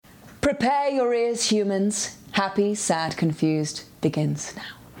Prepare your ears, humans. Happy, Sad, Confused begins now.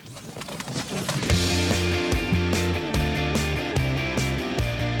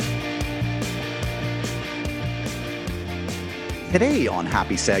 Today on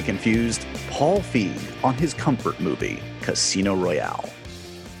Happy, Sad, Confused, Paul Feig on his comfort movie, Casino Royale.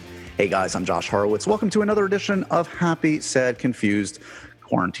 Hey guys, I'm Josh Horowitz. Welcome to another edition of Happy, Sad, Confused,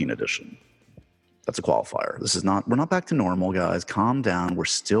 Quarantine Edition. That's a qualifier. We're not back to normal, guys. Calm down. We're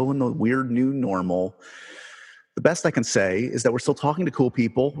still in the weird new normal. The best I can say is that we're still talking to cool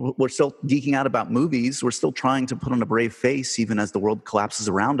people. We're still geeking out about movies. We're still trying to put on a brave face even as the world collapses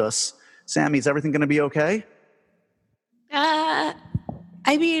around us. Sammy, is everything going to be okay? I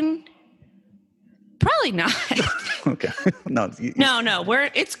mean, probably not. Okay. No.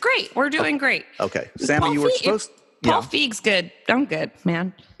 It's great. We're doing great. Okay. Sammy, you were supposed... Paul Feig's good. I'm good,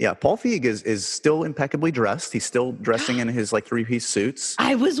 man. Yeah, Paul Feig is still impeccably dressed. He's still dressing in his three-piece suits.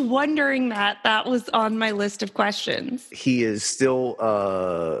 I was wondering that. That was on my list of questions. He is still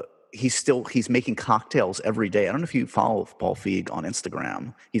he's making cocktails every day. I don't know if you follow Paul Feig on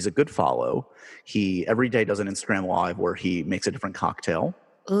Instagram. He's a good follow. He every day does an Instagram live where he makes a different cocktail.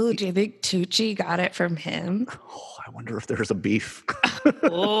 Ooh, do you think Tucci got it from him? Oh, I wonder if there's a beef.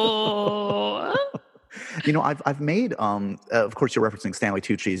 Oh. You know, I've made, of course, you're referencing Stanley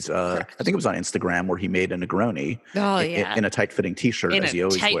Tucci's, I think it was on Instagram where he made a Negroni in a tight-fitting T-shirt, as he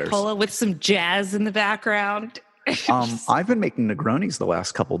always wears. In a tight polo with some jazz in the background. I've been making Negronis the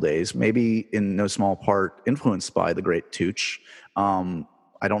last couple days, maybe in no small part influenced by the great Tucci.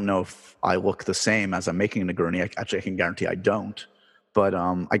 I don't know if I look the same as I'm making a Negroni. I can guarantee I don't. But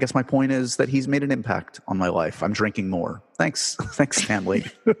I guess my point is that he's made an impact on my life. I'm drinking more. Thanks, Stanley.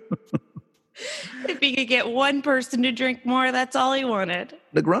 If he could get one person to drink more, that's all he wanted.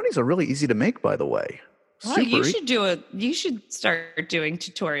 Negronis are really easy to make, by the way. Well, you should start doing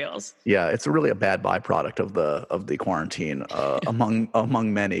tutorials. Yeah, it's really a bad byproduct of the quarantine.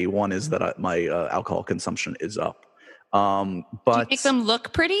 Among many, one is that my alcohol consumption is up. But do you make them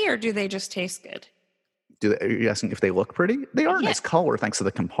look pretty, or do they just taste good? Are you asking if they look pretty? They are a nice color, thanks to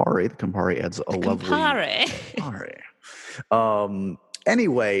the Campari. The Campari adds a lovely Campari.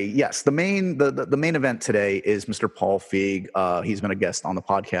 Anyway, yes, the main event today is Mr. Paul Feig. He's been a guest on the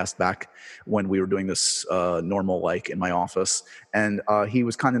podcast back when we were doing this normal in my office, and he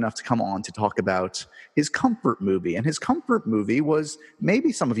was kind enough to come on to talk about his comfort movie. And his comfort movie was,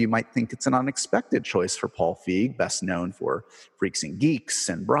 maybe some of you might think it's an unexpected choice for Paul Feig, best known for Freaks and Geeks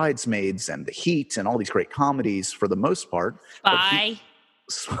and Bridesmaids and The Heat and all these great comedies for the most part. Spy.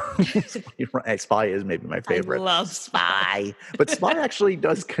 Spy is maybe my favorite. I love Spy. But Spy actually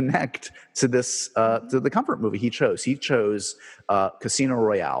does connect to this, to the comfort movie he chose. He chose Casino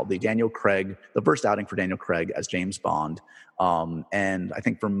Royale, the first outing for Daniel Craig as James Bond. And I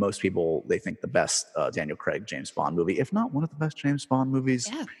think for most people, they think the best Daniel Craig James Bond movie, if not one of the best James Bond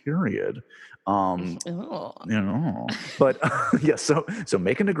movies, period. But yeah, so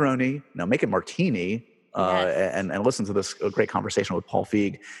make a Negroni, now make a martini. And listen to this great conversation with Paul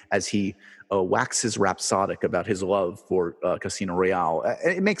Feig as he waxes rhapsodic about his love for Casino Royale.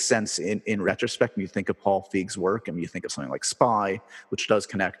 It makes sense in retrospect when you think of Paul Feig's work and you think of something like Spy, which does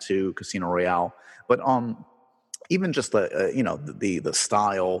connect to Casino Royale. But even just the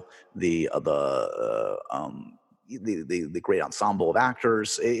style, the great ensemble of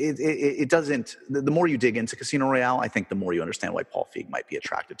actors, it doesn't. The more you dig into Casino Royale, I think the more you understand why Paul Feig might be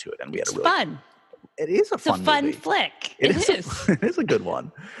attracted to it. And it's fun. It is a fun movie. Flick. It is. It is a good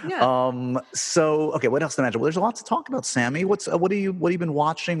one. Yeah. So, okay, what else to mention? Well, there's a lot to talk about, Sammy. What have you been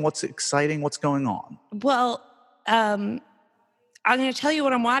watching? What's exciting? What's going on? Well, I'm going to tell you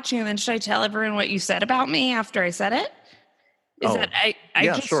what I'm watching, and then should I tell everyone what you said about me after I said it?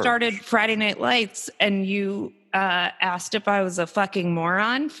 Started Friday Night Lights, and you asked if I was a fucking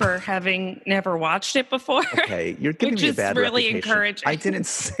moron for having never watched it before. Okay, you're giving me a bad reputation. Which is really encouraging. I didn't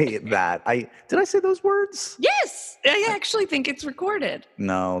say that. Did I say those words? Yes, I actually think it's recorded.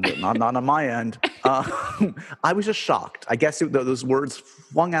 No, not on my end. I was just shocked. I guess those words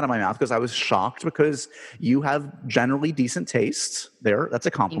flung out of my mouth because I was shocked because you have generally decent tastes there. That's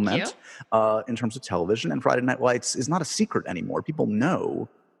a compliment in terms of television. And Friday Night Lights is not a secret anymore. People know.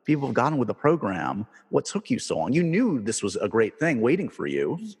 People have gotten with the program. What took you so long? You knew this was a great thing waiting for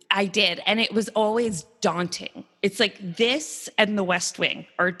you. I did. And it was always daunting. It's like this and The West Wing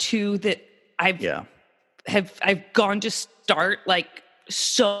are two that I've gone to start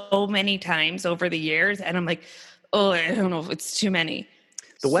so many times over the years. And I'm like, oh, I don't know if it's too many.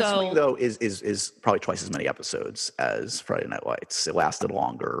 The West Wing, though, is probably twice as many episodes as Friday Night Lights. It lasted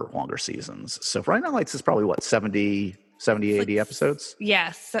longer seasons. So Friday Night Lights is probably, 70 70, 80 like, episodes?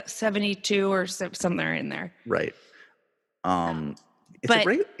 Yeah, 72 or somewhere in there. Right. It's a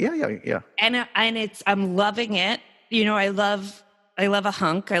great, yeah. And it's, I'm loving it. You know, I love a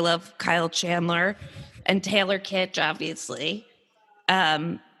hunk. I love Kyle Chandler and Taylor Kitsch, obviously.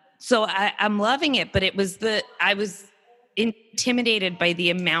 So I'm loving it, but I was intimidated by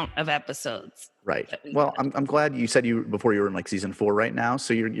the amount of episodes. Right. Well, I'm glad you said before you were in like season 4 right now.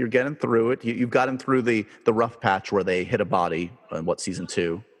 So you're getting through it. You've gotten through the rough patch where they hit a body in season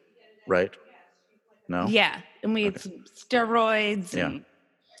 2, right? No? Yeah. And we had some steroids and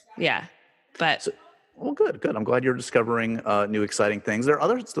but well, good. I'm glad you're discovering new exciting things. There are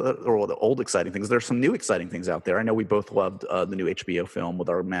others, or the old exciting things. There's some new exciting things out there. I know we both loved the new HBO film with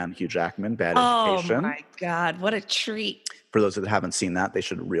our man Hugh Jackman, Bad Education. Oh my God, what a treat. For those that haven't seen that, they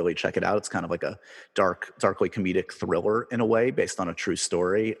should really check it out. It's kind of like a darkly comedic thriller in a way, based on a true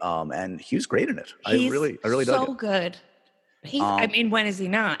story. And Hugh's great in it. I really dug it. So good. I mean, when is he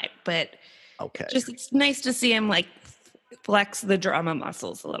not? But okay, it's nice to see him like flex the drama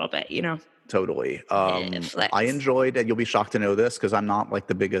muscles a little bit, you know. Totally. I enjoyed, and you'll be shocked to know this because I'm not like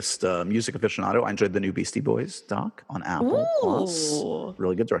the biggest music aficionado. I enjoyed the new Beastie Boys doc on Apple Plus.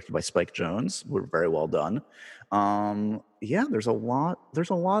 Really good, directed by Spike Jonze. We're very well done. There's a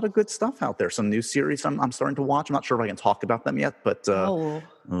lot of good stuff out there. Some new series I'm starting to watch. I'm not sure if I can talk about them yet, but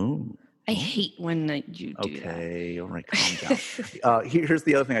I hate when you do that. Okay, all right, calm down. Here's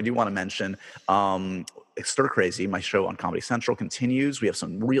the other thing I do want to mention. Stir Crazy, my show on Comedy Central, continues. We have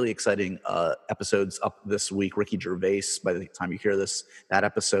some really exciting episodes up this week. Ricky Gervais, by the time you hear this, that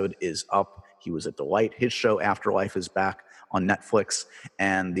episode is up. He was a delight. His show Afterlife is back on Netflix.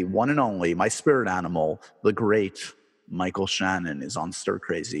 And the one and only, my spirit animal, the great Michael Shannon, is on Stir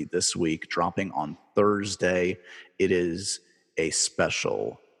Crazy this week, dropping on Thursday. It is a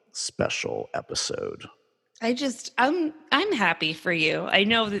special episode. I'm happy for you. I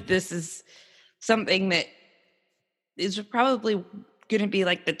know that this is something that is probably going to be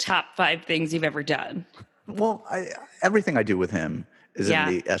like the top 5 things you've ever done. Well, everything I do with him is in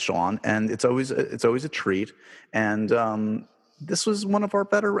the echelon, and it's always a treat. And this was one of our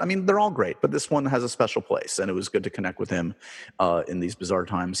better. I mean, they're all great, but this one has a special place, and it was good to connect with him in these bizarre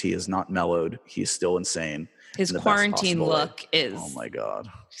times. He is not mellowed; he's still insane. His quarantine look is, oh my God,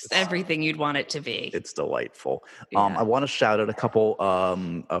 just everything you'd want it to be. It's delightful. I want to shout out a couple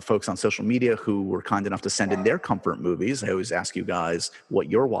folks on social media who were kind enough to send in their comfort movies. I always ask you guys what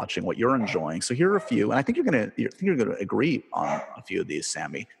you're watching, what you're enjoying. So here are a few, and I think you're gonna agree on a few of these,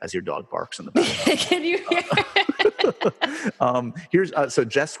 Sammy, as your dog barks in the background. Can you hear? So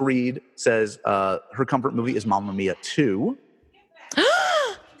Jess Reed says her comfort movie is Mamma Mia 2.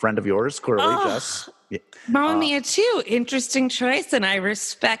 Friend of yours, clearly, Jess. Yeah. Mamma Mia 2, interesting choice, and I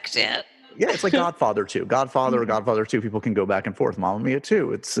respect it. Yeah, it's like Godfather 2. Godfather or Godfather 2, people can go back and forth. Mamma Mia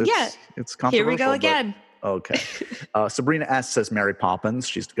 2, it's controversial. Here we go again. Okay. Sabrina S. says Mary Poppins.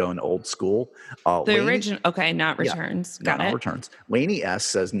 She's going old school. The original, okay, not Returns. Yeah, Got it. Not Returns. Lainey S.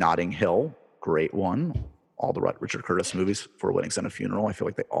 says Notting Hill. Great one. All the Richard Curtis movies, For Weddings and a Funeral. I feel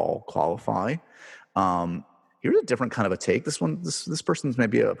like they all qualify. Here's a different kind of a take. This person's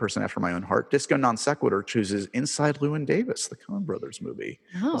maybe a person after my own heart. Disco Non Sequitur chooses Inside Llewyn Davis, the Coen Brothers movie,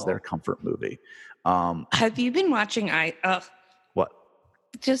 as their comfort movie. Have you been watching what?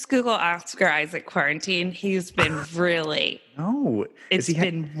 Just Google Oscar Isaac quarantine. He's been really it's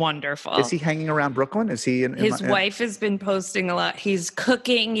been wonderful. Is he hanging around Brooklyn? Is he his wife has been posting a lot. He's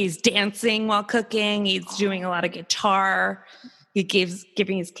cooking, he's dancing while cooking, he's doing a lot of guitar. He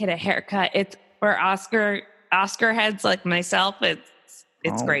giving his kid a haircut. It's where Oscar heads like myself,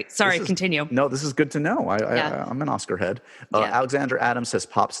 it's great. Sorry, continue. No, this is good to know. I'm an Oscar head. Alexander Adams says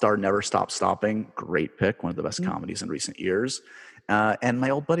Pop Star Never Stop Stopping. Great pick. One of the best comedies in recent years. And my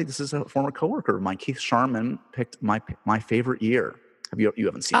old buddy, this is a former coworker of mine, Keith Sharman, picked my favorite year. You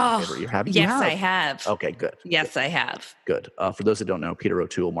haven't seen My Favorite Year, have you? Yes, I have. Okay, good. Yes, I have. Good. For those that don't know, Peter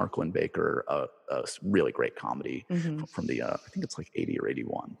O'Toole, Mark Lynn-Baker, a really great comedy from the I think it's like 80 or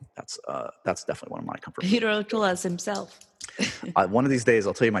 81. That's definitely one of my comfort. Peter O'Toole as himself. One of these days,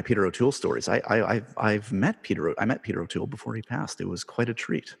 I'll tell you my Peter O'Toole stories. I met Peter O'Toole before he passed. It was quite a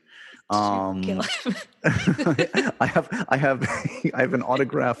treat. Kill him. I have an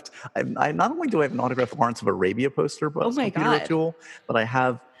autographed. I not only do I have an autographed Lawrence of Arabia poster, but Peter O'Toole, but I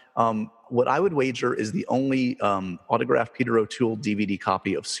have what I would wager is the only autographed Peter O'Toole DVD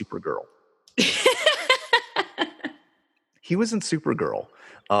copy of Supergirl. He was in Supergirl,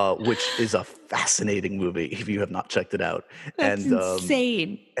 which is a fascinating movie if you have not checked it out. That's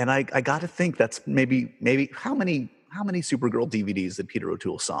insane. And I got to think that's maybe how many Supergirl DVDs did Peter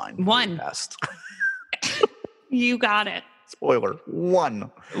O'Toole sign? One. You got it. Spoiler, one.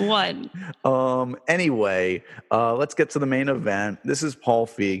 Anyway, let's get to the main event. This is Paul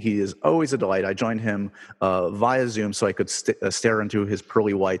Feig. He is always a delight. I joined him via Zoom so I could stare into his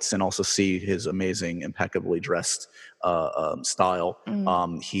pearly whites and also see his amazing, impeccably dressed style.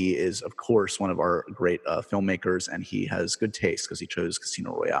 He is, of course, one of our great filmmakers, and he has good taste because he chose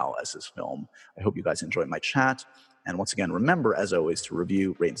Casino Royale as his film. I hope you guys enjoyed my chat. And once again, remember, as always, to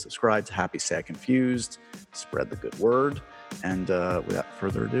review, rate, and subscribe to Happy, Sad, Confused. Spread the good word. And without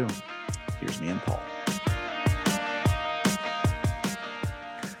further ado, here's me and Paul.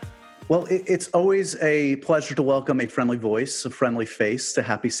 Well, it's always a pleasure to welcome a friendly voice, a friendly face to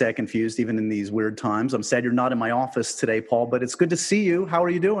Happy, Sad, Confused, even in these weird times. I'm sad you're not in my office today, Paul, but it's good to see you. How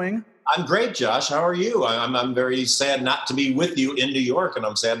are you doing? I'm great, Josh. How are you? I'm very sad not to be with you in New York, and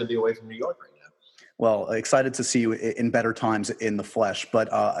I'm sad to be away from New York right now. Well, excited to see you in better times in the flesh, but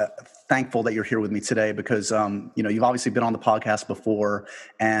thankful that you're here with me today because, you've obviously been on the podcast before,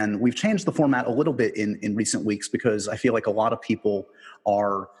 and we've changed the format a little bit in recent weeks because I feel like a lot of people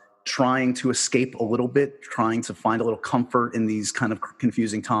are trying to escape a little bit, trying to find a little comfort in these kind of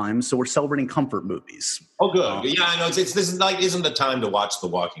confusing times. So we're celebrating comfort movies. Oh, good. Yeah, I know. This is isn't the time to watch The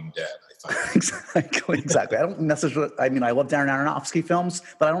Walking Dead. Exactly. I don't necessarily. I mean, I love Darren Aronofsky films,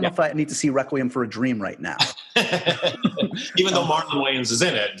 but I don't know if I need to see Requiem for a Dream right now. Even though Marlon Wayans is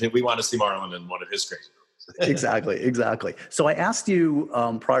in it, we want to see Marlon in one of his crazy movies. Exactly. So I asked you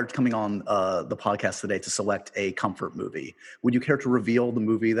prior to coming on the podcast today to select a comfort movie. Would you care to reveal the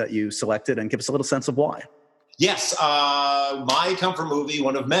movie that you selected and give us a little sense of why? Yes, my comfort movie,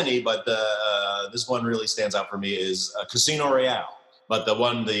 one of many, but this one really stands out for me, is Casino Royale. But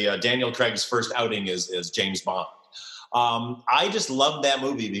the Daniel Craig's first outing is James Bond. I just love that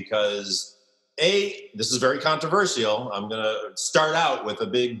movie because, this is very controversial. I'm going to start out with a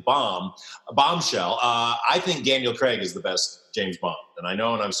big bombshell. I think Daniel Craig is the best James Bond. And I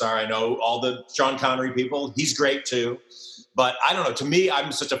know all the Sean Connery people. He's great too. But I don't know. To me,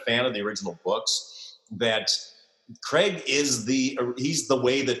 I'm such a fan of the original books that Craig is he's the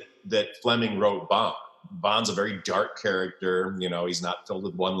way that Fleming wrote Bond. Bond's a very dark character. He's not filled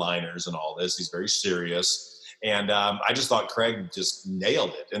with one-liners and all this. He's very serious. And I just thought Craig just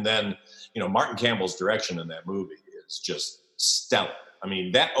nailed it. And then, Martin Campbell's direction in that movie is just stellar. I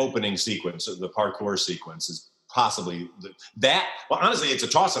mean, that opening sequence, the parkour sequence, is possibly honestly, it's a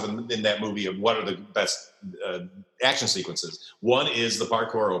toss-up in that movie of what are the best action sequences. One is the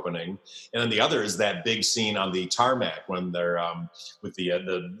parkour opening, and then the other is that big scene on the tarmac when they're with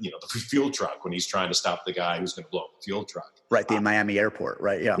the fuel truck when he's trying to stop the guy who's going to blow up the fuel truck. Right, the Miami airport,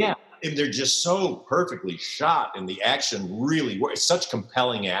 right? Yeah. Yeah. And they're just so perfectly shot, and the action really works. It's such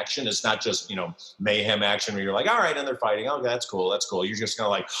compelling action. It's not just, mayhem action where you're like, all right, and they're fighting. Oh, that's cool. You're just kind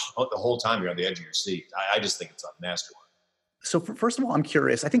of like, the whole time you're on the edge of your seat. I just think it's a masterwork. So first of all, I'm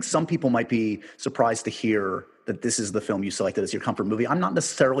curious. I think some people might be surprised to hear that this is the film you selected as your comfort movie. I'm not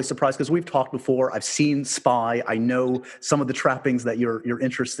necessarily surprised because we've talked before. I've seen Spy. I know some of the trappings that you're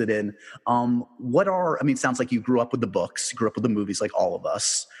interested in. It sounds like you grew up with the books, you grew up with the movies like all of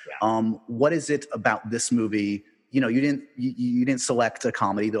us. Yeah. What is it about this movie? You didn't select a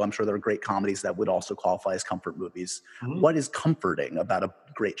comedy, though I'm sure there are great comedies that would also qualify as comfort movies. Mm-hmm. What is comforting about a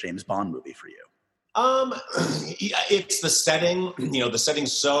great James Bond movie for you? It's the setting. The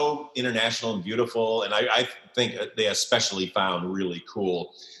setting's so international and beautiful, and I think they especially found really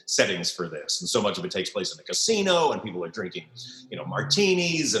cool settings for this. And so much of it takes place in a casino, and people are drinking,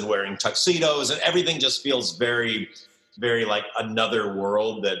 martinis and wearing tuxedos, and everything just feels very, very like another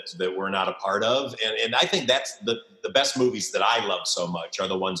world that we're not a part of. And I think that's the best movies that I love so much are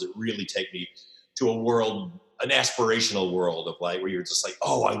the ones that really take me to a world, an aspirational world of like, where you're just like,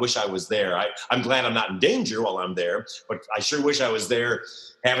 oh, I wish I was there. I'm glad I'm not in danger while I'm there, but I sure wish I was there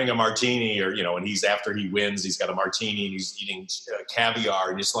having a martini or, and after he wins, he's got a martini and he's eating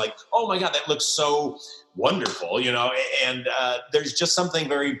caviar and it's like, oh my God, that looks so wonderful, and there's just something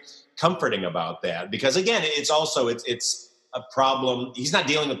very comforting about that because again, it's a problem. He's not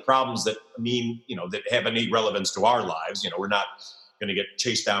dealing with problems that that have any relevance to our lives. We're not going to get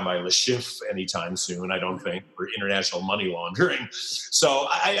chased down by Le Chiffre anytime soon, I don't think, for international money laundering. So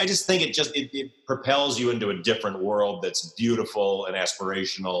I just think it propels you into a different world that's beautiful and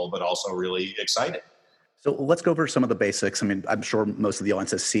aspirational, but also really exciting. So let's go over some of the basics. I mean, I'm sure most of the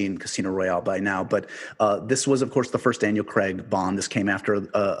audience has seen Casino Royale by now, but this was, of course, the first Daniel Craig Bond. This came after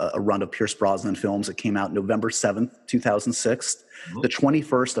a run of Pierce Brosnan films. It came out November 7th, 2006, the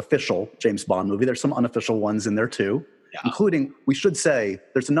 21st official James Bond movie. There's some unofficial ones in there, too. Yeah. Including, we should say,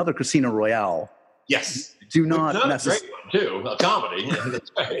 there's another Casino Royale Yes. Do not Another great one too, a comedy.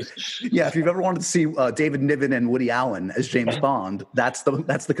 Yeah, if you've ever wanted to see David Niven and Woody Allen as James Bond, that's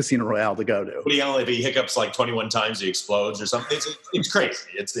the Casino Royale to go to. Woody Allen, if he hiccups like 21 times, he explodes or something. It's crazy.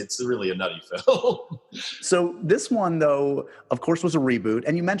 It's really a nutty film. So this one, though, of course, was a reboot.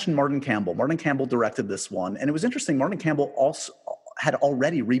 And you mentioned Martin Campbell. Martin Campbell directed this one. And it was interesting. Martin Campbell also had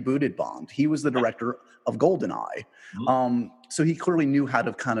already rebooted Bond. He was the director of GoldenEye. Mm-hmm. So he clearly knew how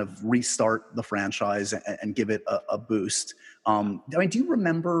to kind of restart the franchise and give it a boost. I mean, do you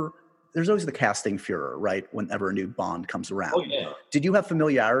remember, there's always the casting furor, right, whenever a new Bond comes around. Oh, yeah. Did you have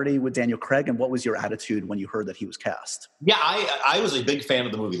familiarity with Daniel Craig, and what was your attitude when you heard that he was cast? Yeah, I was a big fan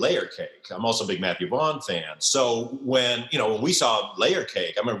of the movie Layer Cake. I'm also a big Matthew Vaughn fan. So when we saw Layer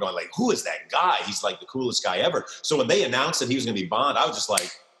Cake, I remember going like, who is that guy? He's like the coolest guy ever. So when they announced that he was going to be Bond, I was just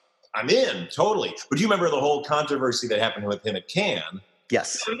like, I'm in, totally. But do you remember the whole controversy that happened with him at Cannes?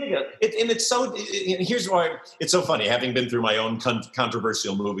 Yes. Here's why it's so funny, having been through my own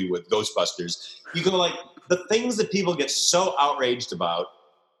controversial movie with Ghostbusters, you go like, the things that people get so outraged about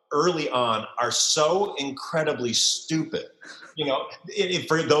early on are so incredibly stupid.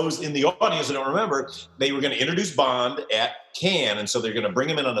 For those in the audience who don't remember, they were going to introduce Bond at Cannes, and so they're going to bring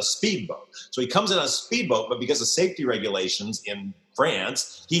him in on a speedboat. So he comes in on a speedboat, but because of safety regulations in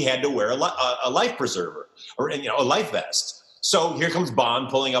France, he had to wear a life preserver or a life vest. So here comes Bond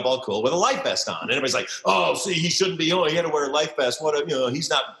pulling up all cool with a life vest on. And everybody's like, oh, see, he shouldn't be, he had to wear a life vest. He's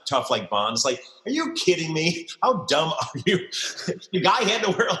not tough like Bond. It's like, are you kidding me? How dumb are you? The guy had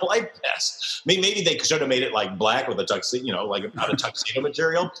to wear a life vest. Maybe they should have made it like black with a tuxedo, like out of tuxedo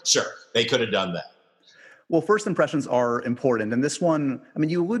material. Sure, they could have done that. Well, first impressions are important. And this one, I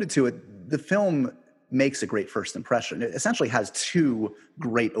mean, you alluded to it, the film makes a great first impression. It essentially has two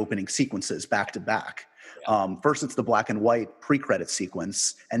great opening sequences back to back. First, it's the black and white pre-credit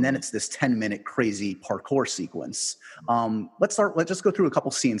sequence, and then it's this 10-minute crazy parkour sequence. Let's just go through a couple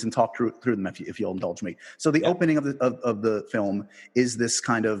scenes and talk through them if you'll indulge me. So the opening of the film is this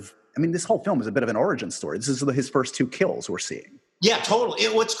kind of, this whole film is a bit of an origin story. This is his first two kills we're seeing. Yeah, totally.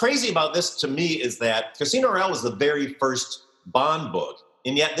 What's crazy about this to me is that Casino Royale was the very first Bond book.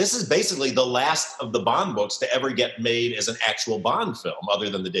 And yet this is basically the last of the Bond books to ever get made as an actual Bond film,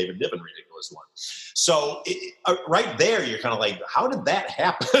 other than the David Niven ridiculous one. So right there, you're kind of like, how did that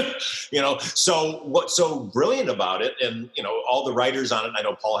happen? So what's so brilliant about it, and, all the writers on it, I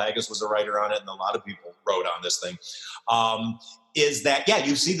know Paul Haggis was a writer on it, and a lot of people wrote on this thing, is that,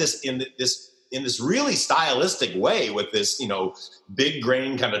 you see this in this really stylistic way with this, big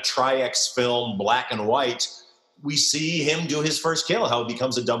grain kind of Tri-X film, black and white. We see him do his first kill, how he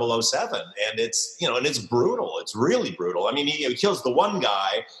becomes a 007. And it's, and it's brutal. It's really brutal. He kills the one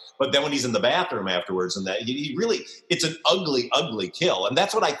guy, but then when he's in the bathroom afterwards and that, it's an ugly, ugly kill. And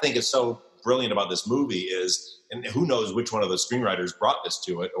that's what I think is so brilliant about this movie is, and who knows which one of the screenwriters brought this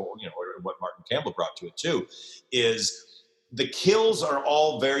to it, or what Martin Campbell brought to it too, is the kills are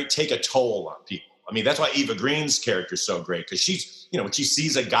all take a toll on people. That's why Eva Green's character is so great, because she's, when she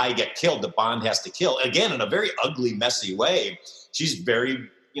sees a guy get killed that Bond has to kill, again, in a very ugly, messy way, she's very,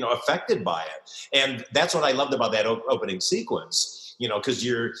 affected by it. And that's what I loved about that opening sequence, because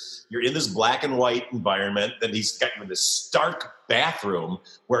you're in this black and white environment, then he's got this stark bathroom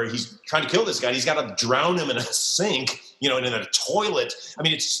where he's trying to kill this guy. And he's got to drown him in a sink, and in a toilet.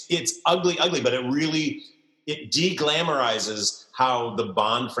 It's ugly, but it de-glamorizes how the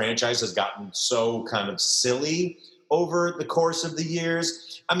Bond franchise has gotten so kind of silly over the course of the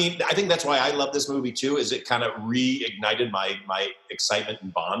years. I think that's why I love this movie too, is it kind of reignited my excitement in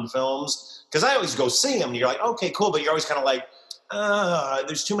Bond films. Because I always go see them and you're like, okay, cool. But you're always kind of like,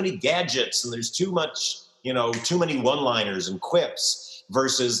 there's too many gadgets and there's too much, too many one-liners and quips.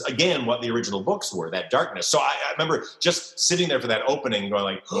 Versus, again, what the original books were, that darkness. So I remember just sitting there for that opening and going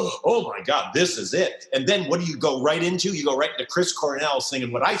like, oh my God, this is it. And then what do you go right into? You go right into Chris Cornell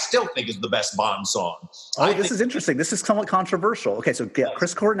singing what I still think is the best Bond song. This is interesting. This is somewhat controversial. Okay, so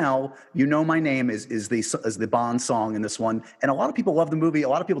Chris Cornell, You Know My Name is the Bond song in this one. And a lot of people love the movie. A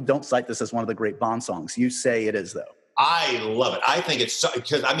lot of people don't cite this as one of the great Bond songs. You say it is, though. I love it. I think it's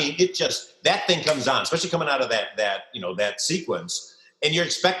because, it just, that thing comes on, especially coming out of that sequence. And you're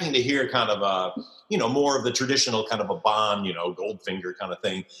expecting to hear kind of more of the traditional kind of a Bond, Goldfinger kind of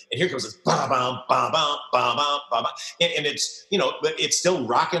thing. And here comes this ba bam ba bam ba bam ba bam, and it's but it's still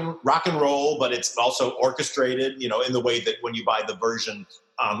rock and roll, but it's also orchestrated, in the way that when you buy the version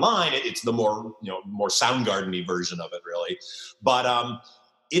online, it's the more Soundgarden-y version of it, really. But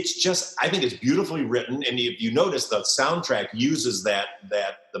it's just, I think it's beautifully written, and if you notice, the soundtrack uses the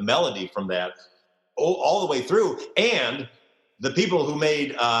melody from that all the way through, and the people who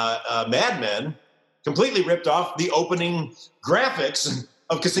made Mad Men completely ripped off the opening graphics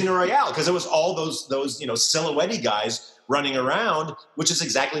of Casino Royale, because it was all those silhouette-y guys running around, which is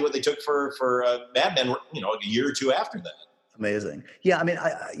exactly what they took for Mad Men, a year or two after that. Amazing. Yeah, I mean,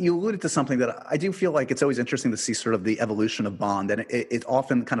 you alluded to something that I do feel like it's always interesting to see sort of the evolution of Bond, and it's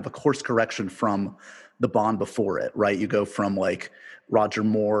often kind of a course correction from the Bond before it, right? You go from like Roger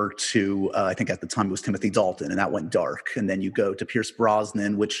Moore to, I think at the time it was Timothy Dalton, and that went dark. And then you go to Pierce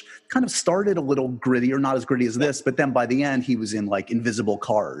Brosnan, which kind of started a little gritty, or not as gritty as this, but then by the end he was in like Invisible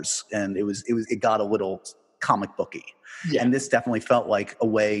Cars, and it got a little comic booky. Yeah. And this definitely felt like a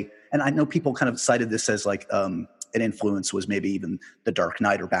way, and I know people kind of cited this as like, an influence was maybe even The Dark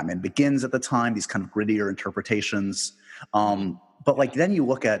Knight or Batman Begins at the time, these kind of grittier interpretations. But like then you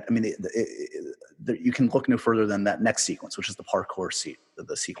look at, I mean, you can look no further than that next sequence, which is the parkour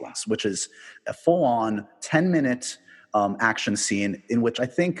sequence, which is a full-on 10-minute action scene in which I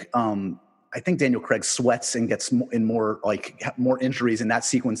think Daniel Craig sweats and gets in more injuries in that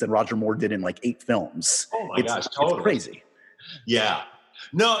sequence than Roger Moore did in like 8 films. Oh my gosh, totally. It's crazy. Yeah.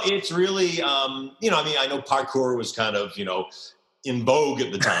 No, it's really, I know parkour was kind of, in vogue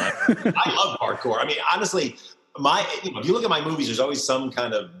at the time. I love parkour. I mean, honestly, if you look at my movies, there's always some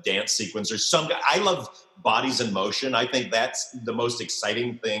kind of dance sequence or I love bodies in motion. I think that's the most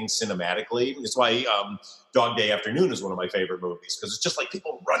exciting thing cinematically. It's why Dog Day Afternoon is one of my favorite movies, because it's just like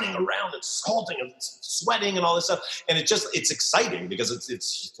people running around and salting and sweating and all this stuff. And it's exciting because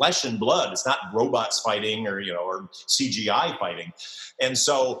it's flesh and blood. It's not robots fighting or CGI fighting. And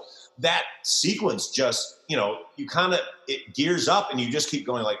so that sequence just, it gears up and you just keep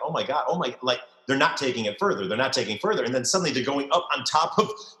going like, oh my God, like, they're not taking it further. They're not taking further. And then suddenly they're going up on top of,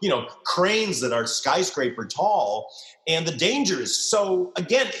 cranes that are skyscraper tall. And the danger is so,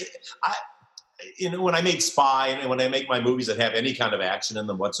 again, when I made Spy and when I make my movies that have any kind of action in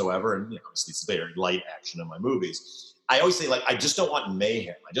them whatsoever, and obviously it's very light action in my movies, I always say, like, I just don't want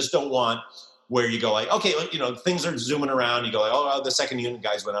mayhem. I just don't want where you go like, okay, things are zooming around. You go like, oh, the second unit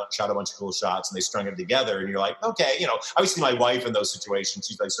guys went out and shot a bunch of cool shots and they strung it together. And you're like, okay, obviously my wife in those situations,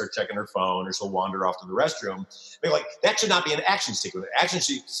 she's like start checking her phone or she'll wander off to the restroom. They're like, that should not be an action sequence. An action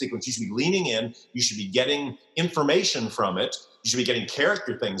sequence, you should be leaning in. You should be getting information from it. You should be getting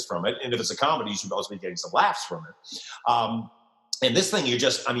character things from it. And if it's a comedy, you should also be getting some laughs from it. And this thing, you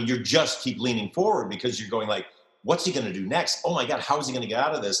just keep leaning forward because you're going like, what's he going to do next? Oh my God, how is he going to get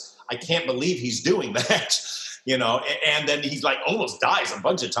out of this? I can't believe he's doing that, and then he's like almost dies a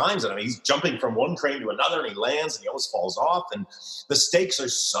bunch of times. And I mean, he's jumping from one crane to another and he lands and he almost falls off. And the stakes are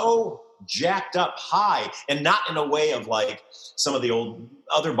so jacked up high, and not in a way of like some of the old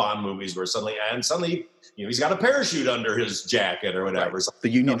other Bond movies where suddenly he's got a parachute under his jacket or whatever. Right. The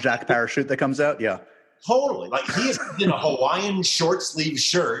Union Jack parachute that comes out. Yeah. Totally. Like he is in a Hawaiian short sleeve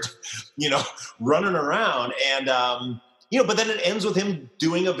shirt, running around and, but then it ends with him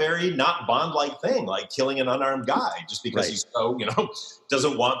doing a very not Bond-like thing, like killing an unarmed guy just because he's so,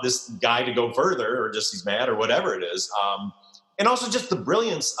 doesn't want this guy to go further or just he's mad or whatever it is. And also just the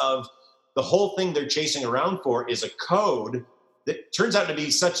brilliance of the whole thing they're chasing around for is a code that turns out to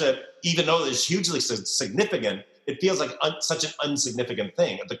be even though it's hugely significant, it feels like such an insignificant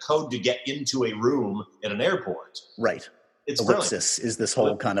thing. The code to get into a room at an airport. Right. It's Ellipsis is this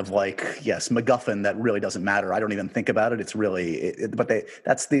whole kind of like, yes, MacGuffin that really doesn't matter. I don't even think about it. It's really,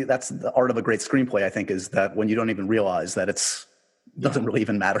 that's the art of a great screenplay, I think, is that when you don't even realize that doesn't really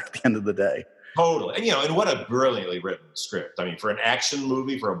even matter at the end of the day. Totally. And, and what a brilliantly written script. I mean, for an action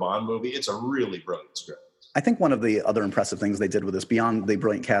movie, for a Bond movie, it's a really brilliant script. I think one of the other impressive things they did with this, beyond the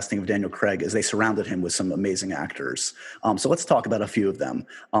brilliant casting of Daniel Craig, is they surrounded him with some amazing actors. So let's talk about a few of them.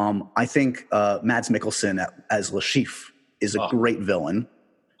 I think Mads Mikkelsen as Le Chiffre is a great villain.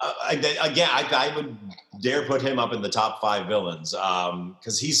 I would dare put him up in the top 5 villains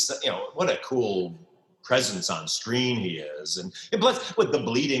because he's, what a cool presence on screen he is. And plus with the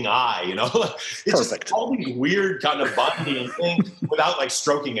bleeding eye, it's Perfect. Just all these weird kind of bonding things without like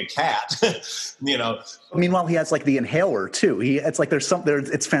stroking a cat, Meanwhile, he has like the inhaler too.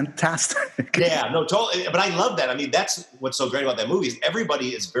 It's fantastic. Yeah, no, totally. But I love that. I mean, that's what's so great about that movie is everybody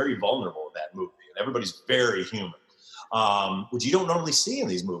is very vulnerable in that movie and everybody's very human. Which you don't normally see in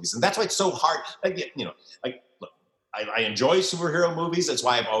these movies. And that's why it's so hard. Look, I enjoy superhero movies. That's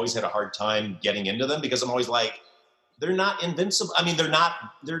why I've always had a hard time getting into them because I'm always like, they're not invincible. I mean, they're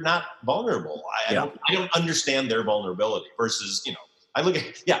not vulnerable. I don't understand their vulnerability versus, I look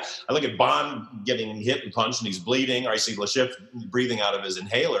at Bond getting hit and punched and he's bleeding, or I see Le Chiffre breathing out of his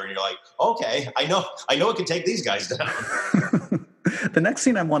inhaler and you're like, okay, I know it can take these guys down. The next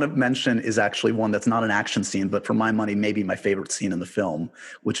scene I want to mention is actually one that's not an action scene, but for my money, maybe my favorite scene in the film,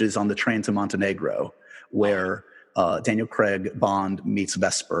 which is on the train to Montenegro, where Daniel Craig Bond meets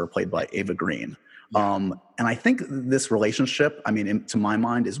Vesper, played by Ava Green. And I think this relationship, I mean, to my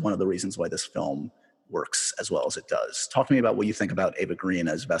mind, is one of the reasons why this film works as well as it does. Talk to me about what you think about Ava Green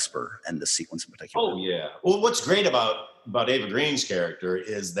as Vesper and this sequence in particular. Oh, yeah. Well, what's great about Ava Green's character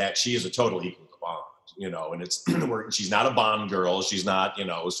is that she is a total equal to Bond, you know, and it's she's not a Bond girl. She's not, you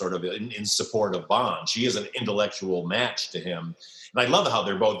know, sort of in support of Bond. She is an intellectual match to him. And I love how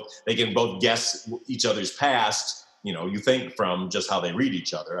they can both guess each other's past, you know, you think from just how they read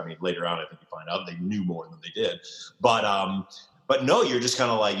each other. I mean, later on, I think you find out they knew more than they did. But no, you're just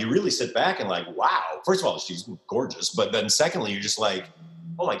kind of like, you really sit back and like, wow. First of all, she's gorgeous. But then secondly, you're just like,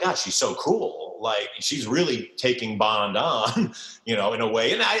 oh my God, she's so cool. Like, she's really taking Bond on, you know, in a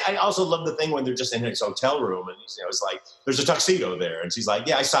way. And I also love the thing when they're just in his hotel room and, you know, it's like, there's a tuxedo there. And she's like,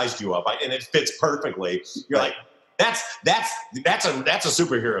 yeah, I sized you up. And it fits perfectly. You're like, that's a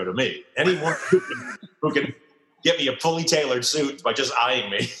superhero to me. Anyone who can get me a fully tailored suit by just eyeing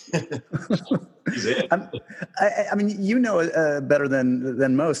me. He's it. I mean, you know better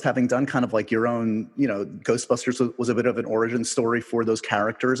than most, having done kind of like your own, you know, Ghostbusters was a bit of an origin story for those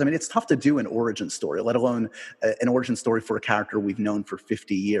characters. I mean, it's tough to do an origin story, let alone an origin story for a character we've known for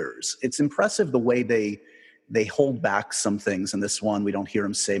 50 years. It's impressive the way they hold back some things. In this one, we don't hear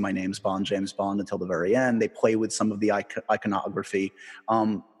him say, "My name's Bond, James Bond," until the very end. They play with some of the iconography.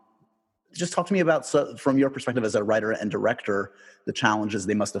 Just talk to me about, from your perspective as a writer and director, the challenges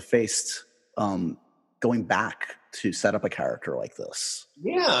they must have faced going back to set up a character like this.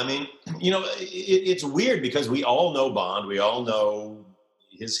 Yeah, I mean, you know, it's weird because we all know Bond. We all know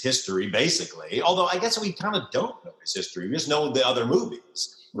his history, basically. Although I guess we kind of don't know his history. We just know the other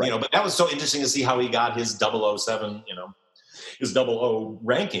movies. Right. You know, but that was so interesting to see how he got his 007, you know, his 00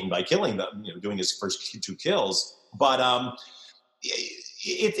 ranking by killing them, you know, doing his first 2 kills. But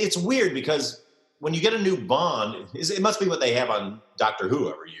it's weird because when you get a new Bond, it must be what they have on Doctor Who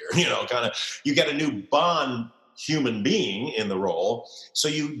every year, you know, kind of, you get a new Bond human being in the role. So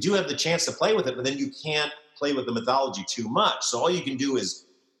you do have the chance to play with it, but then you can't play with the mythology too much. So all you can do is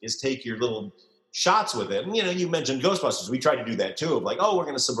take your little shots with it. And, you know, you mentioned Ghostbusters. We tried to do that too, of like, oh, we're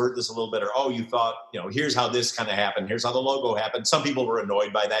going to subvert this a little bit, or, oh, you thought, you know, here's how this kind of happened. Here's how the logo happened. Some people were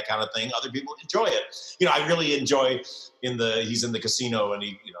annoyed by that kind of thing. Other people enjoy it. You know, I really enjoy he's in the casino and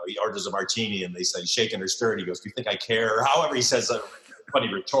he orders a martini and they say, shaken or stirred. He goes, do you think I care? Or however he says a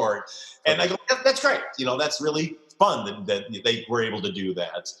funny retort. And I go, that's great. You know, that's really fun that they were able to do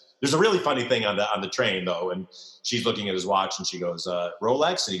that. There's a really funny thing on the train though, and she's looking at his watch and she goes,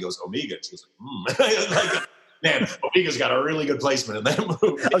 Rolex, and he goes, Omega. And she goes, like, man, Omega's got a really good placement in that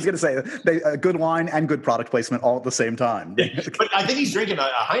movie. I was going to say, a good line and good product placement all at the same time. Yeah, but I think he's drinking a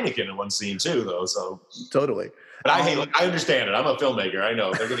Heineken in one scene too, though. So totally. But I understand it. I'm a filmmaker. I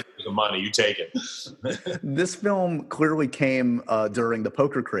know they're going to give you the money. You take it. This film clearly came during the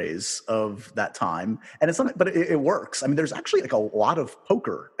poker craze of that time, and it's not, but it works. I mean, there's actually like a lot of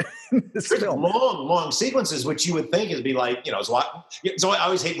poker in this film. Long sequences, which you would think it'd be like, you know, so I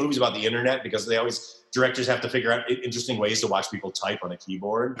always hate movies about the internet because directors have to figure out interesting ways to watch people type on a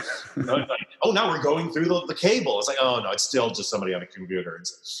keyboard. You know, like, oh, now we're going through the cable. It's like, oh, no, it's still just somebody on a computer.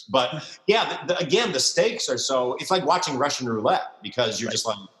 But, yeah, again, the stakes are so – it's like watching Russian roulette because you're just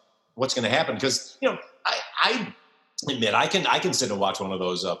like, what's going to happen? Because, you know, I admit I can sit and watch one of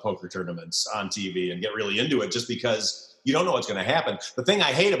those poker tournaments on TV and get really into it just because you don't know what's going to happen. The thing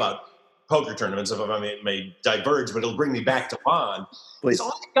I hate about poker tournaments, if I may diverge, but it'll bring me back to Bond. Please.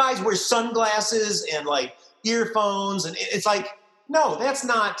 All the guys wear sunglasses and like earphones, and it's like, no, that's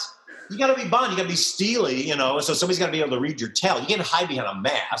not. You got to be Bond. You got to be steely, you know. So somebody's got to be able to read your tell. You can't hide behind a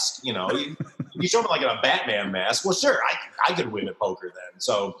mask, you know. You show them like in a Batman mask. Well, sure, I could win at poker then.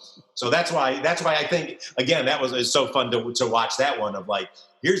 So that's why I think again it's so fun to watch that one of like,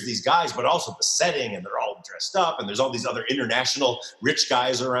 here's these guys, but also the setting, and they're all dressed up, and there's all these other international rich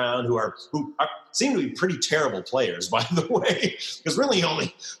guys around who seem to be pretty terrible players, by the way, because really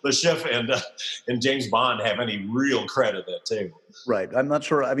only Le Chiffre and James Bond have any real cred at that table. Right. I'm not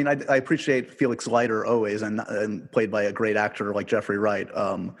sure. I mean, I appreciate Felix Leiter always, and played by a great actor like Jeffrey Wright.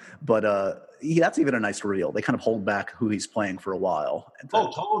 But that's even a nice reveal. They kind of hold back who he's playing for a while.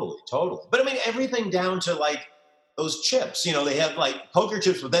 Oh, totally. But I mean, everything down to like those chips, you know, they have like poker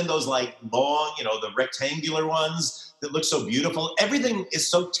chips, but then those like long, you know, the rectangular ones that look so beautiful. Everything is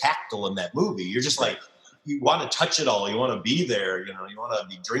so tactile in that movie. You're just like, you want to touch it all. You want to be there. You know, you want to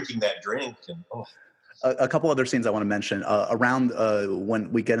be drinking that drink. And A couple other scenes I want to mention. Around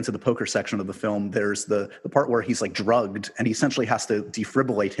when we get into the poker section of the film, there's the part where he's like drugged and he essentially has to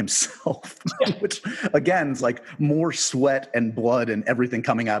defibrillate himself, which again is like more sweat and blood and everything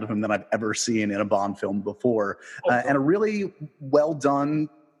coming out of him than I've ever seen in a Bond film before. And a really well done,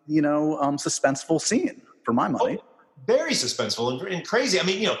 suspenseful scene for my money. Very suspenseful and crazy. I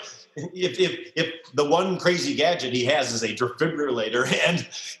mean, if the one crazy gadget he has is a defibrillator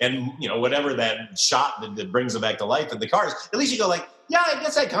and whatever that shot that brings him back to life in the cars, at least you go like, yeah, I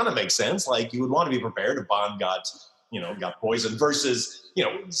guess that kind of makes sense. Like you would want to be prepared if Bond got poisoned versus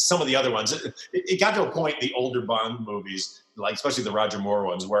some of the other ones. It got to a point in the older Bond movies, like especially the Roger Moore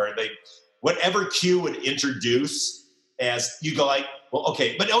ones, where whatever Q would introduce as you go like, well,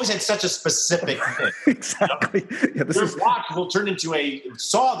 okay, but it always had such a specific thing. Exactly. Yeah, Their watch will turn into a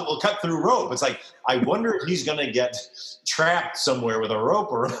saw that will cut through rope. It's like, I wonder if he's going to get trapped somewhere with a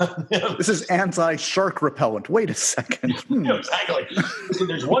rope around him. This is anti-shark repellent. Wait a second. Exactly. Listen,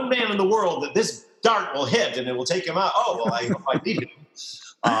 there's one man in the world that this dart will hit and it will take him out. Oh, well, I need him.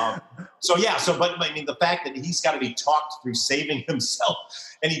 But I mean, the fact that he's got to be talked through saving himself,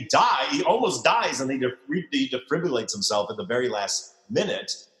 and he almost dies, and he defibrillates himself at the very last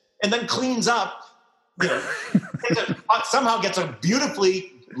minute, and then cleans up, somehow gets a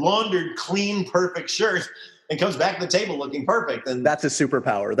beautifully laundered, clean, perfect shirt, and comes back to the table looking perfect. And that's his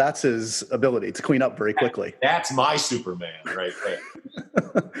superpower. That's his ability to clean up very quickly. That's my Superman right there.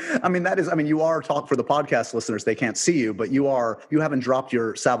 You are talking for the podcast listeners. They can't see you, but you haven't dropped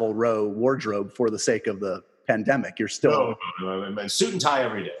your Savile Row wardrobe for the sake of the pandemic. You're still no, suit and tie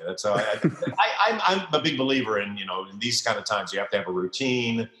every day. That's how I'm a big believer in, in these kind of times, you have to have a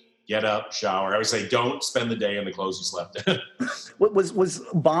routine, get up, shower. I always say, don't spend the day in the clothes you slept in. Was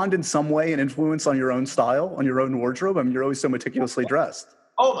Bond in some way an influence on your own style, on your own wardrobe? I mean, you're always so meticulously dressed.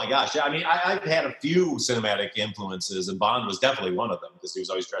 Oh my gosh. Yeah. I mean, I've had a few cinematic influences, and Bond was definitely one of them because he was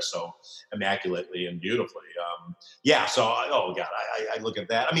always dressed so immaculately and beautifully. I look at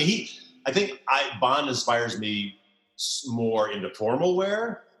that. I mean, I think Bond inspires me more into formal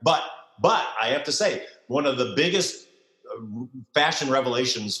wear, but I have to say, one of the biggest fashion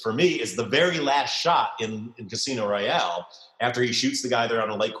revelations for me is the very last shot in Casino Royale, after he shoots the guy there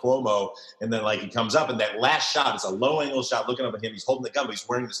on Lake Como, and then he comes up, and that last shot is a low angle shot looking up at him. He's holding the gun, but he's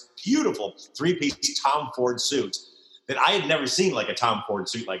wearing this beautiful 3-piece Tom Ford suit that I had never seen a Tom Ford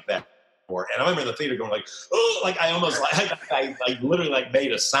suit like that before. And I remember in the theater going oh, I almost I literally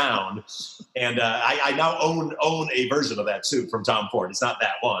made a sound. And I now own a version of that suit from Tom Ford. It's not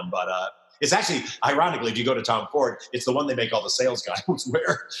that one, but it's actually, ironically, if you go to Tom Ford, it's the one they make all the sales guys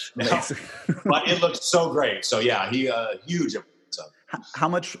wear now. But it looks so great. So yeah, he huge. How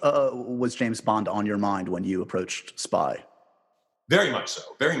much was James Bond on your mind when you approached Spy? Very much so.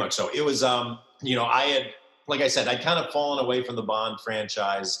 Very much so. It was, I had, like I said, I'd kind of fallen away from the Bond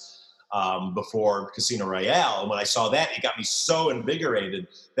franchise before Casino Royale. And when I saw that, it got me so invigorated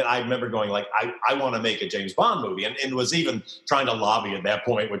that I remember going I want to make a James Bond movie, and was even trying to lobby at that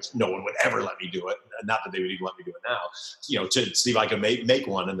point, which no one would ever let me do it. Not that they would even let me do it now, to see if I could make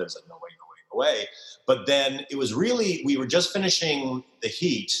one. And there's no way. But then it was really, we were just finishing The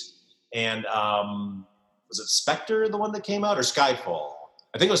Heat, and was it Spectre, the one that came out, or Skyfall?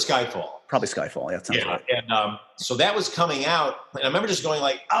 I think it was Skyfall. Probably Skyfall. Yeah, that sounds right. And so that was coming out, and I remember just going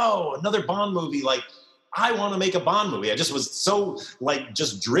oh, another Bond movie. I want to make a Bond movie. I just was so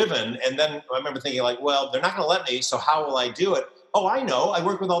just driven. And then I remember thinking well, they're not going to let me. So how will I do it? Oh, I know. I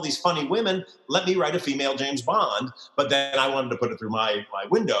work with all these funny women. Let me write a female James Bond. But then I wanted to put it through my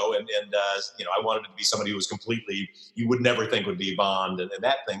window, and I wanted it to be somebody who was completely, you would never think would be Bond and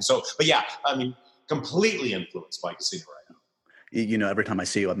that thing. So, but yeah, I mean, completely influenced by Casino Royale. Every time I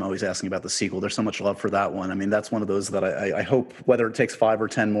see you, I'm always asking about the sequel. There's so much love for that one. I mean, that's one of those that I hope, whether it takes 5 or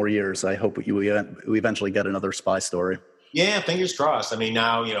 10 more years, I hope we eventually get another Spy story. Yeah, fingers crossed. I mean,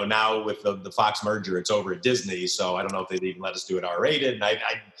 now with the Fox merger, it's over at Disney, so I don't know if they'd even let us do it R-rated. And I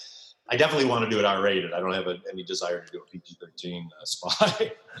definitely want to do it R-rated. I don't have any desire to do a PG-13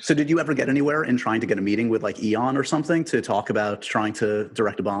 Spy. So did you ever get anywhere in trying to get a meeting with Eon or something to talk about trying to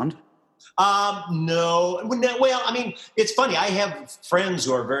direct a Bond? No. Well, I mean, it's funny. I have friends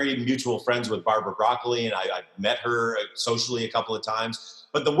who are very mutual friends with Barbara Broccoli, and I've met her socially a couple of times.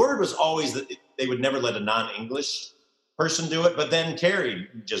 But the word was always that they would never let a non-English person do it. But then Cary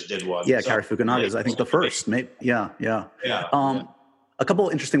just did one. Yeah, Cary Fukunaga is, I think, the first. Yeah. A couple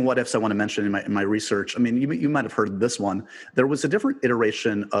of interesting what ifs I want to mention in my research. I mean, you might have heard this one. There was a different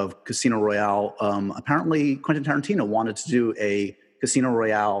iteration of Casino Royale. Apparently, Quentin Tarantino wanted to do a Casino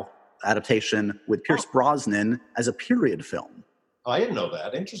Royale adaptation with Pierce Brosnan as a period film. Oh, I didn't know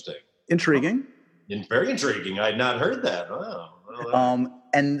that. Interesting. Intriguing. Very intriguing. I had not heard that. Wow.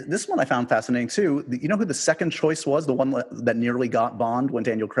 And this one I found fascinating too. You know who the second choice was? The one that nearly got Bond when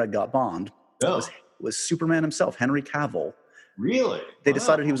Daniel Craig got Bond? No. Was Superman himself, Henry Cavill. Really? They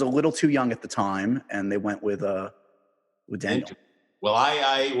decided he was a little too young at the time, and they went with Daniel.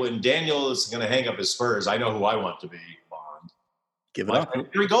 Well, when Daniel is going to hang up his spurs, I know who I want to be Bond. Give it up.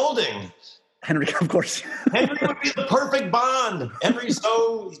 Henry Golding. Henry, of course. Henry would be the perfect Bond. Henry's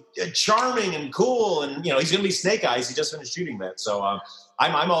so charming and cool, and he's going to be Snake Eyes. He just finished shooting that, so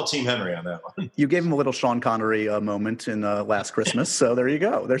I'm all Team Henry on that one. You gave him a little Sean Connery moment in Last Christmas, so there you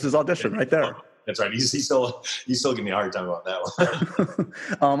go. There's his audition right there. That's right. He's still giving me a hard time about that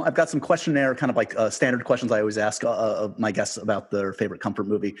one. I've got some questionnaire, kind of like standard questions I always ask my guests about their favorite comfort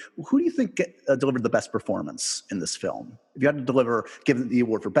movie. Who do you think delivered the best performance in this film? If you had to give the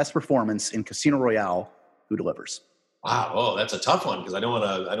award for best performance in Casino Royale, who delivers? Wow, oh, that's a tough one because I don't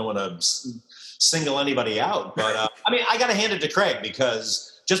want to single anybody out. But I got to hand it to Craig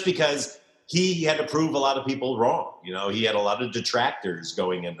because he had to prove a lot of people wrong. He had a lot of detractors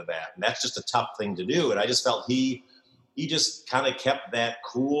going into that. And that's just a tough thing to do. And I just felt he just kind of kept that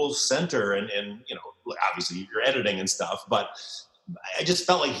cool center and obviously you're editing and stuff, but I just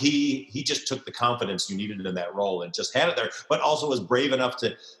felt like he just took the confidence you needed in that role and just had it there, but also was brave enough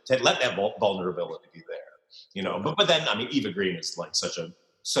to let that vulnerability be there, But then, Eva Green is like such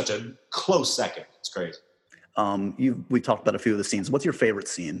a close second. It's crazy. We talked about a few of the scenes. What's your favorite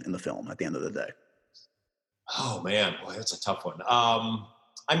scene in the film at the end of the day? Oh man, boy, that's a tough one.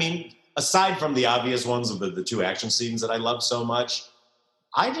 Aside from the obvious ones of the two action scenes that I love so much,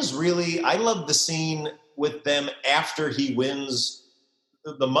 I love the scene with them after he wins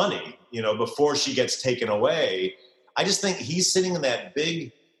the money, before she gets taken away. I just think he's sitting in that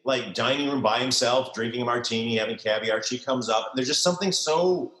big dining room by himself, drinking a martini, having caviar. She comes up, and there's just something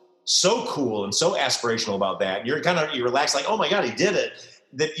so cool and so aspirational about that. You're relaxed, like, oh my God, he did it.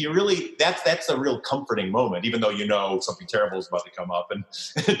 That you really, that's a real comforting moment, even though something terrible is about to come up. And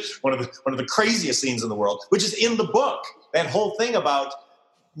one of the craziest scenes in the world, which is in the book, that whole thing about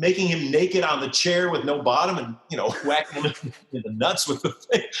making him naked on the chair with no bottom and whacking him in the nuts with the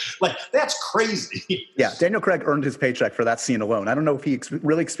thing. Like, that's crazy. Yeah, Daniel Craig earned his paycheck for that scene alone. I don't know if he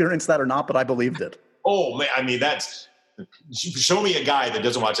really experienced that or not, but I believed it. Oh man, that's. Show me a guy that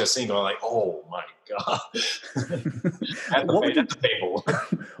doesn't watch that scene going like, oh my God. That's the table.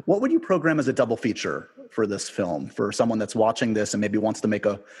 What would you program as a double feature for this film, for someone that's watching this and maybe wants to make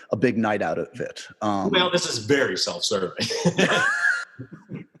a big night out of it? Well, this is very self-serving.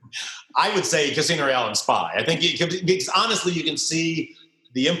 I would say Casino Royale and Spy. I think because honestly, you can see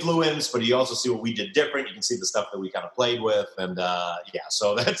the influence, but you also see what we did different. You can see the stuff that we kind of played with. And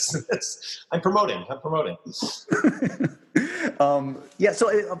so that's I'm promoting.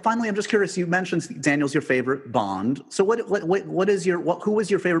 So finally, I'm just curious, you mentioned Daniel's your favorite Bond. So who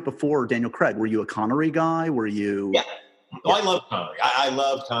was your favorite before Daniel Craig? Were you a Connery guy? Were you? Yeah. Oh, I love Connery. I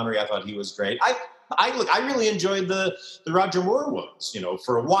loved Connery. I thought he was great. I really enjoyed the Roger Moore ones.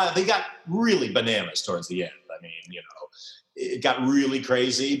 For a while, they got really bananas towards the end. It got really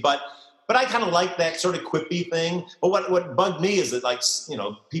crazy, but I kind of like that sort of quippy thing. But what bugged me is that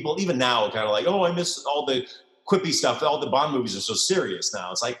people even now are kind of like, oh, I miss all the quippy stuff. All the Bond movies are so serious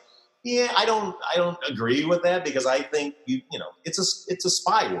now. It's like, yeah, I don't agree with that because I think it's a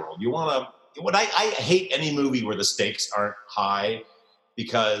spy world. You want to. I hate any movie where the stakes aren't high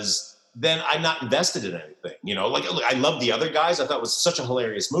because then I'm not invested in anything. I love The Other Guys. I thought it was such a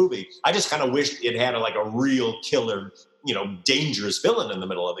hilarious movie. I just kind of wished it had a real killer, dangerous villain in the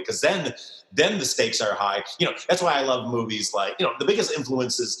middle of it, because then the stakes are high. That's why I love movies like, the biggest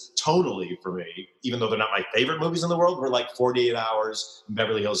influences tonally for me, even though they're not my favorite movies in the world, were like 48 Hours,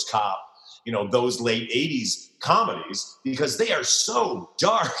 Beverly Hills Cop, those late 80s comedies, because they are so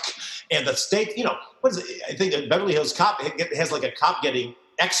dark. And the stake, what is it? I think Beverly Hills Cop has like a cop getting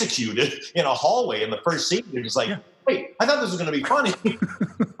executed in a hallway in the first scene. You're just like, wait, I thought this was going to be funny.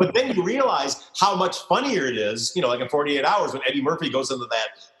 But then you realize how much funnier it is, like in 48 Hours when Eddie Murphy goes into that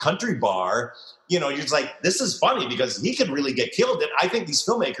country bar, you're just like, this is funny because he could really get killed. And I think these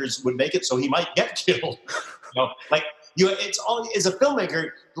filmmakers would make it so he might get killed. It's all, as a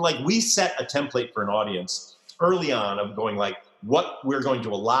filmmaker, we set a template for an audience early on of going what we're going to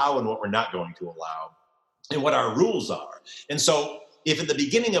allow and what we're not going to allow and what our rules are. And so if at the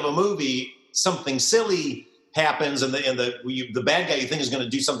beginning of a movie, something silly happens and the bad guy you think is going to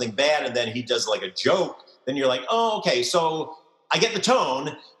do something bad and then he does a joke, then you're like, oh, okay, so I get the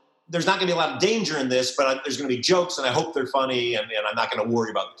tone. There's not going to be a lot of danger in this, but there's going to be jokes and I hope they're funny and I'm not going to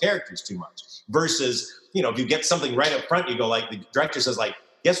worry about the characters too much. Versus, if you get something right up front, you go the director says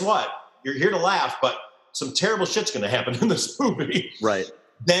guess what? you're here to laugh, but some terrible shit's going to happen in this movie. Right.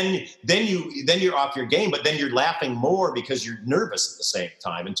 Then you're off your game, but then you're laughing more because you're nervous at the same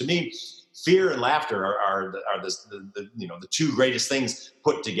time. And to me, fear and laughter are the two greatest things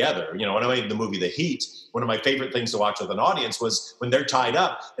put together. When I made the movie The Heat, one of my favorite things to watch with an audience was when they're tied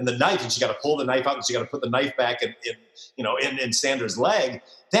up and the knife, and she got to pull the knife out and she got to put the knife back in Sandra's leg.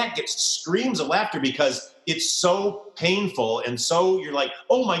 That gets screams of laughter because it's so painful, and so you're like,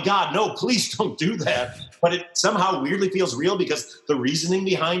 oh my God, no, please don't do that. But it somehow weirdly feels real because the reasoning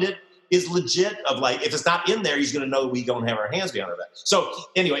behind it is legit, of like, if it's not in there, he's going to know we don't have our hands behind our back. So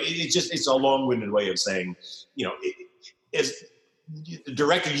anyway, it's a long-winded way of saying, as the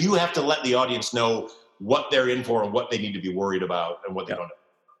director, you have to let the audience know what they're in for and what they need to be worried about and what they don't know.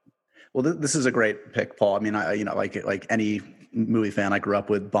 Well, this is a great pick, Paul. I mean, like any movie fan, I grew up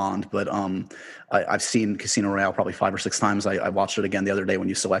with Bond, but I've seen Casino Royale probably 5 or 6 times. I watched it again the other day when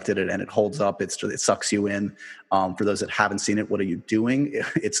you selected it, and it holds up. It sucks you in. For those that haven't seen it, what are you doing?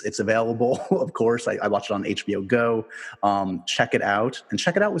 It's available, of course. I watched it on HBO Go. Check it out, and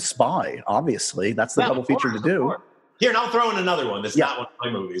check it out with Spy. Obviously, that's the double feature to do. Here, and I'll throw in another one. That's not one of my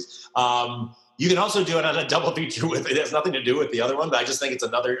movies. You can also do it on a double feature with, it has nothing to do with the other one, but I just think it's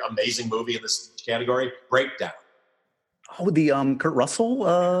another amazing movie in this category, Breakdown. Oh, the Kurt Russell?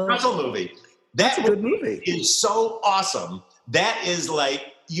 Russell movie. That's a good movie. Is so awesome. That is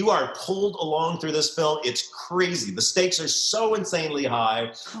like, you are pulled along through this film. It's crazy. The stakes are so insanely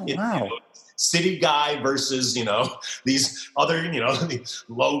high. Oh, wow. City guy versus, these other, these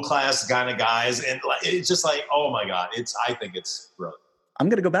low-class kind of guys. And it's just like, oh my God, I think it's brilliant. I'm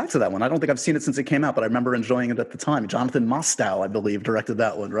going to go back to that one. I don't think I've seen it since it came out, but I remember enjoying it at the time. Jonathan Mostow, I believe, directed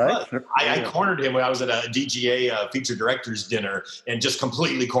that one, right? I cornered him when I was at a DGA feature directors dinner and just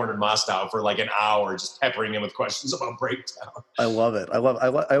completely cornered Mostow for like an hour, just peppering him with questions about Breakdown. I love it.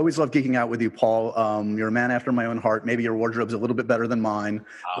 I always love geeking out with you, Paul. You're a man after my own heart. Maybe your wardrobe's a little bit better than mine,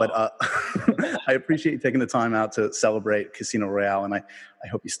 but I appreciate you taking the time out to celebrate Casino Royale, and I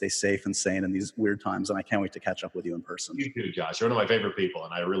hope you stay safe and sane in these weird times, and I can't wait to catch up with you in person. You too, Josh. You're one of my favorite people,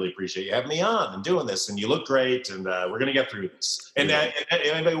 and I really appreciate you having me on and doing this, and you look great, and we're going to get through this. And if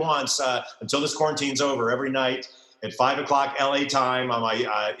anybody wants, until this quarantine's over, every night at 5 o'clock LA time on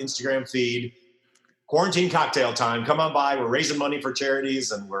my Instagram feed, Quarantine Cocktail Time. Come on by. We're raising money for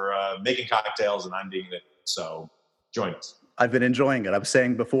charities, and we're making cocktails, and I'm being it. So join us. I've been enjoying it. I was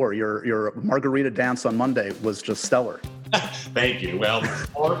saying before, your margarita dance on Monday was just stellar. Thank you. Well,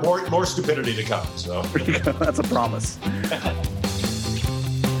 more stupidity to come. So that's a promise.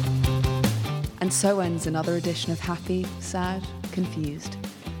 And so ends another edition of Happy, Sad, Confused.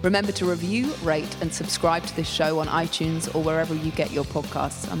 Remember to review, rate, and subscribe to this show on iTunes or wherever you get your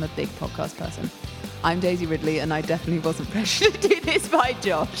podcasts. I'm a big podcast person. I'm Daisy Ridley, and I definitely wasn't pressured to do this by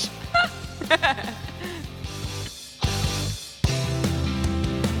Josh.